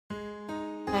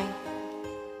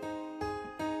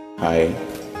Hi.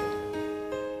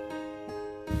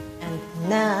 And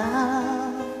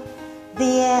now the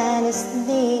end is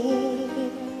near,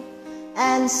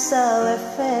 and so I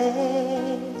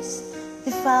face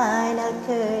the final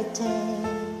curtain.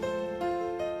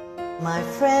 My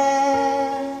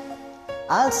friend,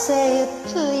 I'll say it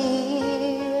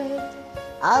clear,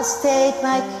 I'll state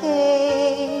my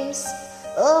case,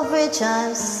 of which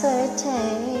I'm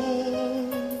certain.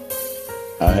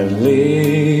 I've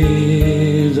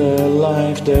lived a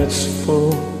life that's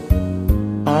full.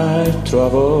 I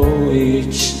travel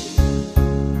each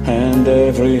and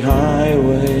every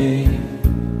highway,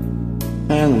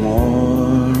 and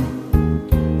more,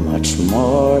 much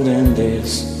more than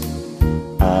this.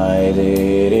 I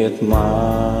did it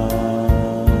my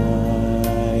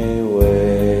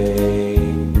way.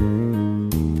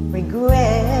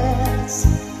 Regrets,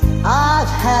 I've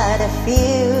had a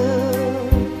few,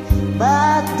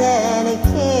 but then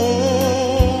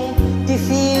again, too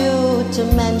few to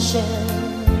mention.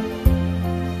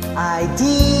 I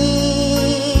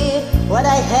did what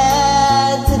I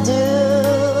had to do,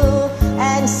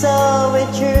 and so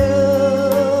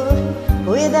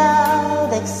withdrew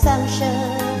without exemption.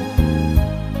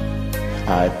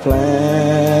 I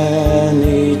plan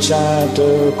each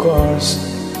chapter course,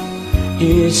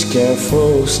 each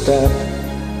careful step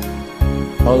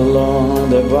along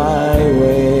the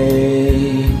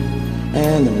byway,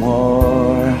 and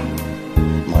more,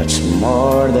 much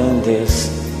more than this.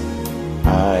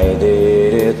 I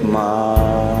did it my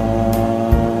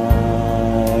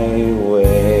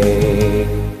way.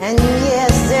 And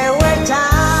yes, there were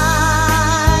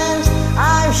times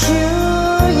I'm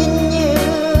sure you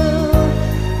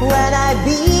knew, when I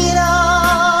beat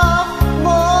off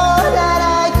more than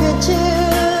I could chew.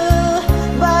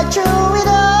 But through it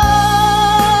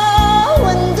all,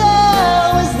 when there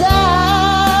was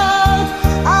doubt,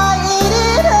 I ate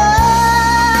it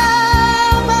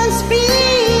up and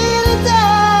spit it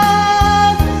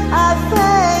out. I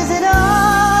faced it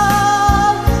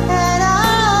all, and I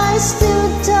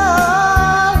stood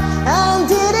tall and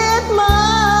did it my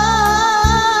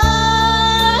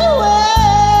way.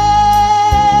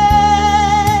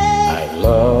 I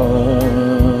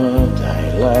loved, I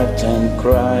laughed and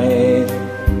cried.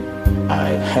 I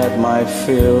had my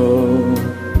fill,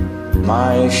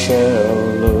 my share of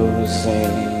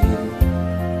losing.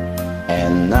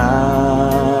 And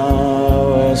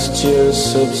now as tears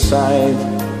subside,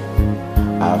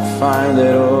 I find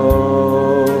it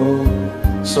all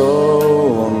so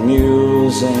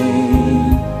amusing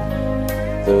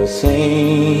to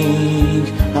think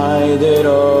I did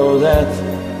all that.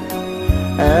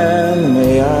 And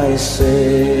may I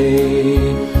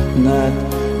say, not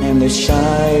in the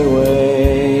shy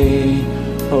way.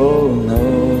 Oh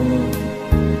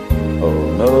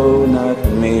no, not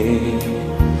me.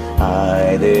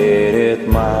 I did it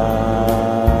my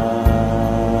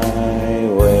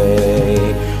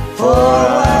way. For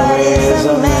I is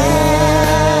a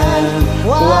man,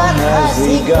 what has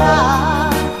he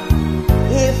got?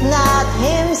 If not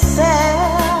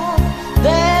himself,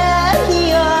 then he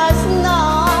has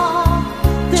not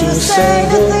to say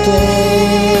the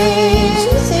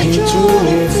things he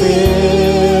truly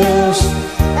feels.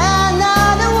 And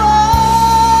are the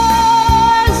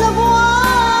words of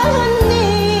one who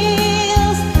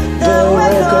kneels. The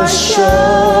record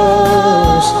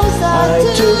shows I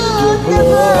took the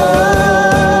blows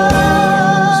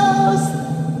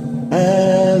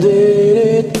and did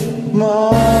it my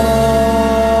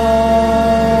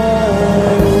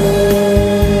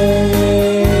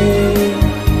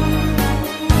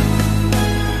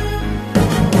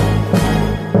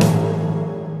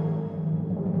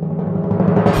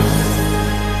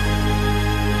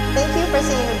Thank you for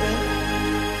singing with me.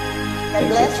 God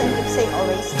bless and keep safe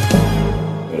always.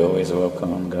 You're always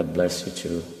welcome. God bless you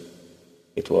too.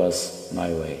 It was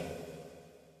my way.